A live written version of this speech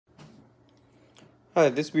Hi,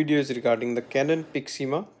 this video is regarding the Canon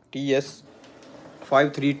Pixma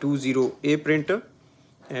TS5320a printer,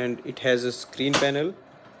 and it has a screen panel,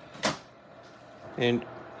 and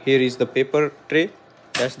here is the paper tray.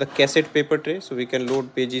 That's the cassette paper tray, so we can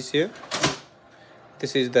load pages here.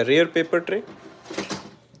 This is the rear paper tray,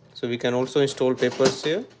 so we can also install papers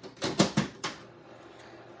here.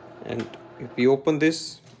 And if we open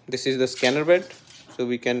this is the scanner bed, so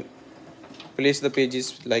we can place the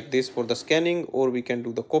pages like this for the scanning, or we can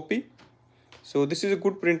do the copy. So this is a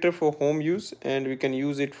good printer for home use, and we can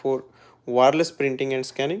use it for wireless printing and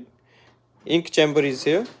scanning. Ink chamber is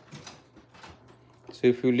here, so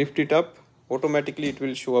if you lift it up, automatically it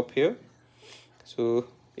will show up here. So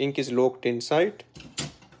ink is locked inside,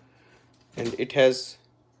 and it has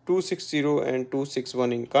 260 and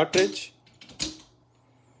 261 ink cartridge.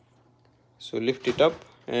 So lift it up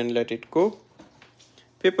and let it go.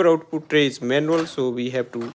 Paper output tray is manual, so we have to